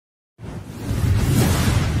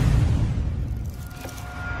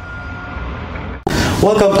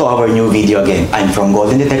Welcome to our new video again. I'm from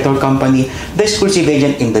Gold Detector Company, the exclusive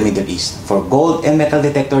agent in the Middle East for gold and metal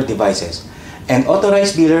detector devices, and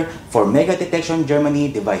authorized dealer for Mega Detection Germany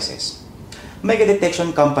devices. Mega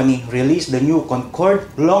Detection Company released the new Concord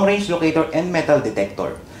Long-Range Locator and Metal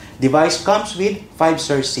Detector. Device comes with 5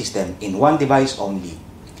 search system in one device only.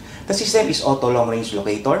 The system is Auto Long-Range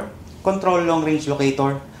Locator, Control Long-Range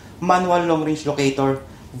Locator, Manual Long-Range Locator,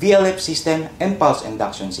 VLF system, and Pulse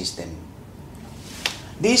Induction system.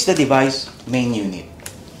 This is the device main unit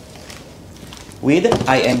with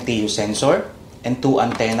IMTU sensor and 2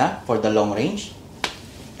 antenna for the long range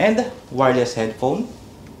and wireless headphone,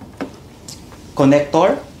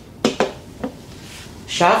 connector,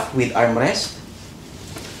 shaft with armrest,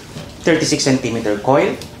 36 cm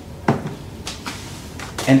coil,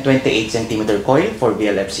 and 28 cm coil for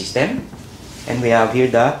VLF system, and we have here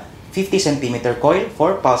the 50 cm coil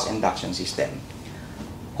for Pulse Induction system,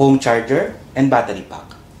 home charger, and battery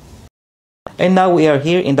pack. And now we are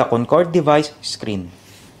here in the Concord device screen.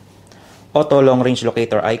 Auto long range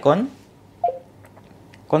locator icon,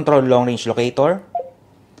 control long range locator,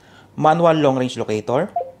 manual long range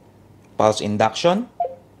locator, pulse induction,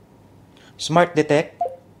 smart detect,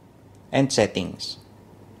 and settings.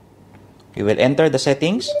 We will enter the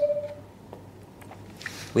settings.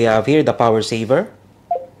 We have here the power saver,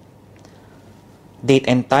 date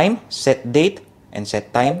and time, set date and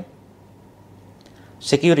set time,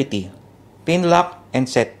 security, pin lock and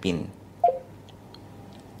set pin.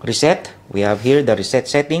 Reset, we have here the reset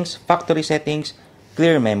settings, factory settings,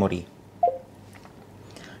 clear memory.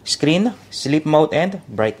 Screen, sleep mode and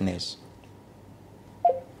brightness.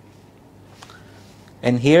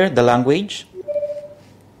 And here the language.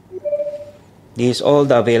 This is all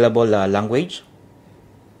the available language.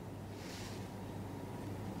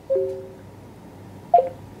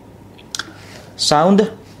 Sound,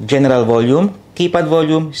 general volume, keypad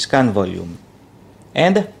volume, scan volume,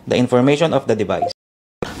 and the information of the device.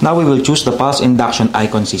 Now we will choose the pulse induction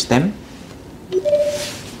icon system.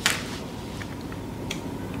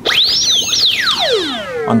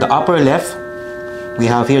 On the upper left, we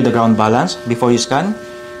have here the ground balance. Before you scan,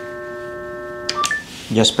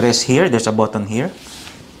 just press here, there's a button here,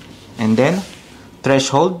 and then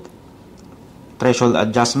threshold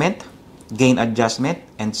adjustment, gain adjustment,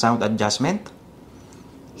 and sound adjustment.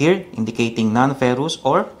 Here indicating non-ferrous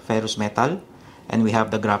or ferrous metal, and we have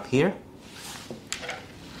the graph here,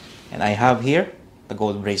 and I have here the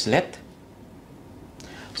gold bracelet.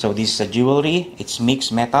 So this is a jewelry, it's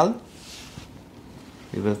mixed metal.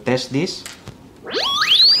 We will test this.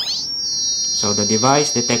 So the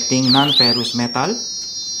device detecting non-ferrous metal.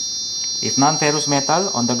 If non-ferrous metal,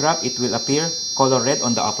 on the graph it will appear color red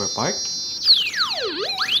on the upper part.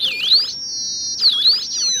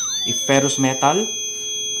 If ferrous metal,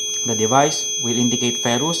 the device will indicate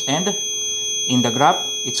ferrous, and in the graph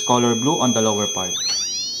it's color blue on the lower part.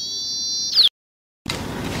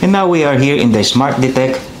 And now we are here in the Smart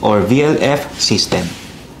Detect or VLF system.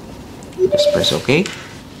 Just press OK.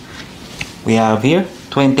 We have here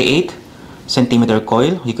 28 cm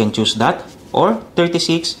coil, you can choose that, or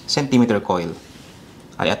 36 cm coil.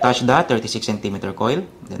 I attach the 36 cm coil,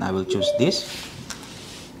 then I will choose this.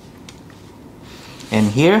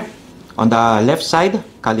 And here on the left side,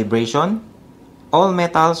 calibration, all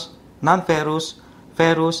metals, non-ferrous,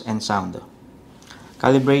 ferrous, and sound.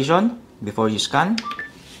 Calibration, before you scan,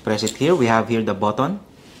 press it here. We have here the button.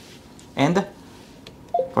 And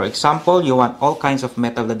for example, you want all kinds of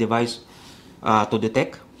metal the device to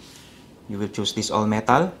detect. You will choose this all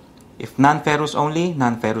metal. If non-ferrous only,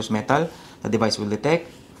 non-ferrous metal, the device will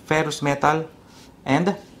detect ferrous metal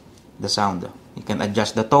and the sound. You can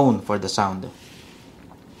adjust the tone for the sound.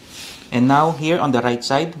 And now here on the right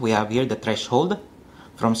side, we have here the threshold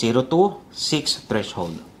from 0 to 6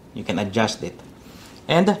 threshold. You can adjust it.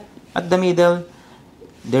 And at the middle,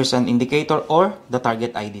 there's an indicator or the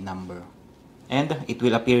target ID number. And it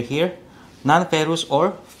will appear here, non-ferrous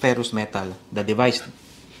or ferrous metal, the device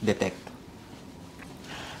detect.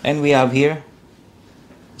 And we have here,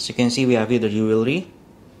 as you can see, we have here the jewelry.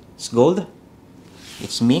 It's gold.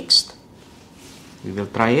 It's mixed. We will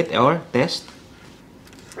try it or test.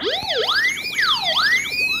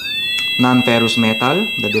 Non-ferrous metal,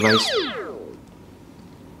 the device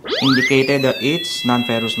indicated that it's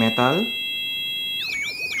non-ferrous metal.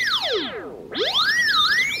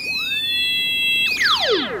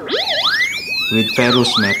 With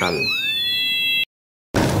ferrous metal.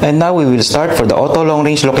 And now we will start for the auto long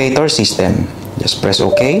range locator system. Just press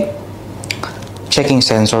OK. Checking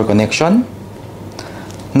sensor connection.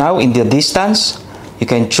 Now in the distance, you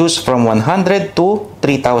can choose from 100 to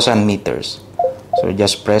 3,000 meters. So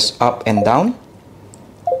just press up and down.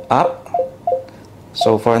 up.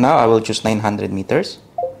 So for now, I will choose 900 meters.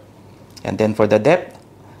 And then for the depth,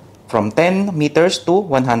 from 10 meters to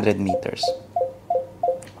 100 meters.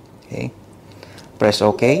 Okay. Press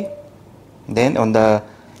OK. Then on the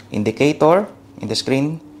indicator in the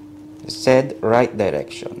screen, it said right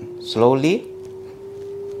direction. Slowly,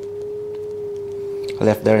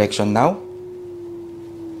 left direction now.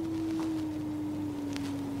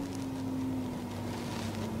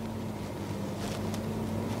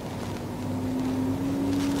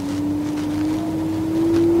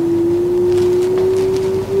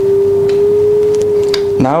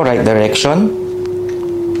 Now right direction.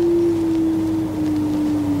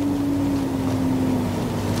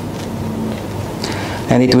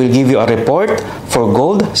 And it will give you a report for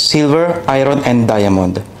gold, silver, iron, and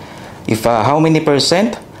diamond. If how many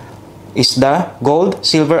percent is the gold,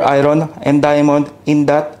 silver, iron, and diamond in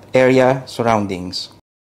that area surroundings.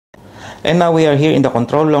 And now we are here in the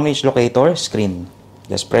control long-range locator screen.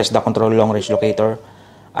 Just press the control long-range locator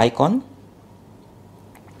icon.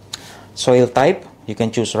 Soil type, you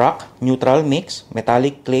can choose rock, neutral, mix,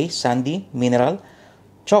 metallic, clay, sandy, mineral,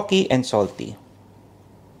 chalky, and salty.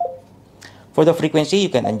 For the frequency, you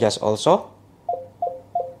can adjust also.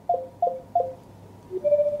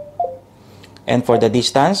 And for the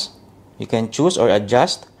distance, you can choose or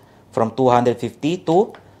adjust from 250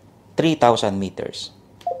 to 3,000 meters.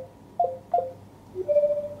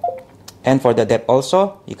 And for the depth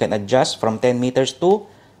also, you can adjust from 10 meters to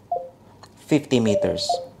 50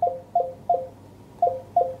 meters.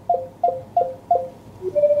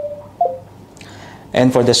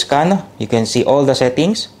 And for the scan, you can see all the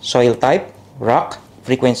settings: soil type, rock,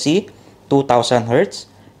 frequency, 2000 Hz,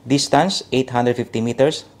 distance, 850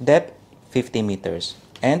 meters, depth, 50 meters.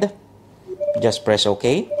 And just press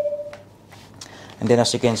OK. And then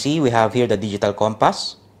as you can see, we have here the digital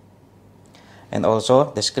compass. And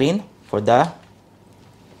also the screen for the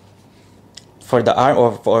arm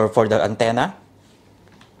or for the antenna.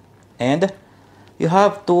 And you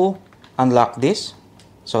have to unlock this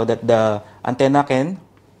so that the antenna can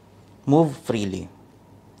move freely.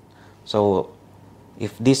 So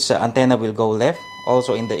if this antenna will go left,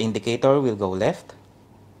 also in the indicator will go left.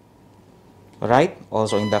 Right,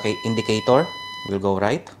 also in the indicator will go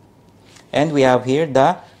right. And we have here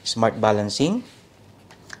the smart balancing.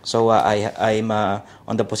 So I'm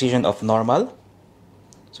on the position of normal.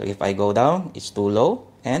 So if I go down, it's too low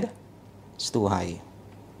and it's too high.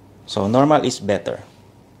 So normal is better.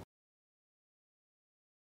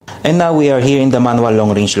 And now we are here in the manual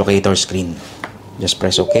long-range locator screen. Just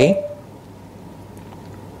press OK.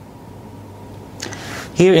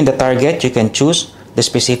 Here in the target, you can choose the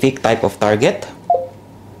specific type of target: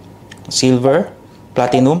 silver,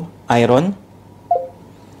 platinum, iron,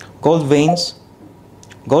 gold veins,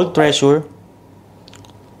 gold treasure,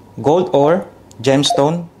 gold ore,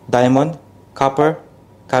 gemstone, diamond, copper,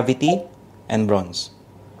 cavity, and bronze.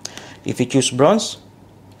 If you choose bronze,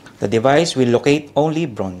 the device will locate only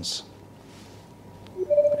bronze.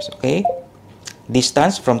 Press OK.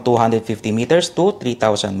 Distance from 250 meters to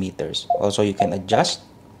 3,000 meters. Also, you can adjust.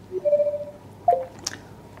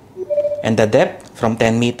 And the depth from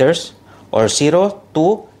 10 meters or 0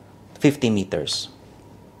 to 50 meters.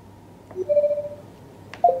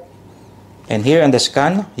 And here on the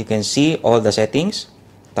scan, you can see all the settings: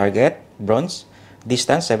 target, bronze,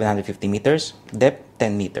 distance 750 meters, depth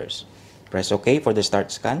 10 meters. Press OK for the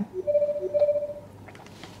start scan.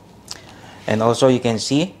 And also you can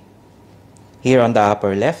see here on the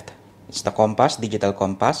upper left, it's the compass, digital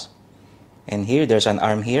compass. And here there's an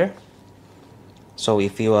arm here. So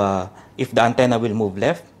if the antenna will move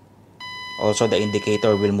left, also the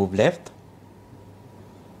indicator will move left.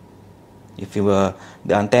 If the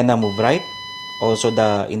antenna move right, also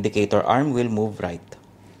the indicator arm will move right.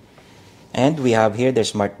 And we have here the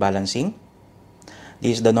smart balancing.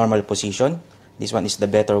 This is the normal position. This one is the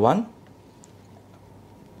better one.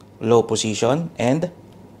 Low position, and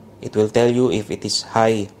it will tell you if it is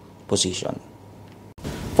high position.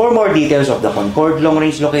 For more details of the Concord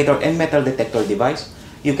long-range locator and metal detector device,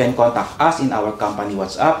 you can contact us in our company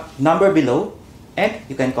WhatsApp number below, and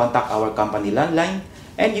you can contact our company landline,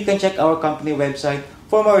 and you can check our company website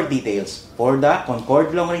for more details for the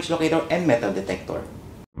Concord long-range locator and metal detector.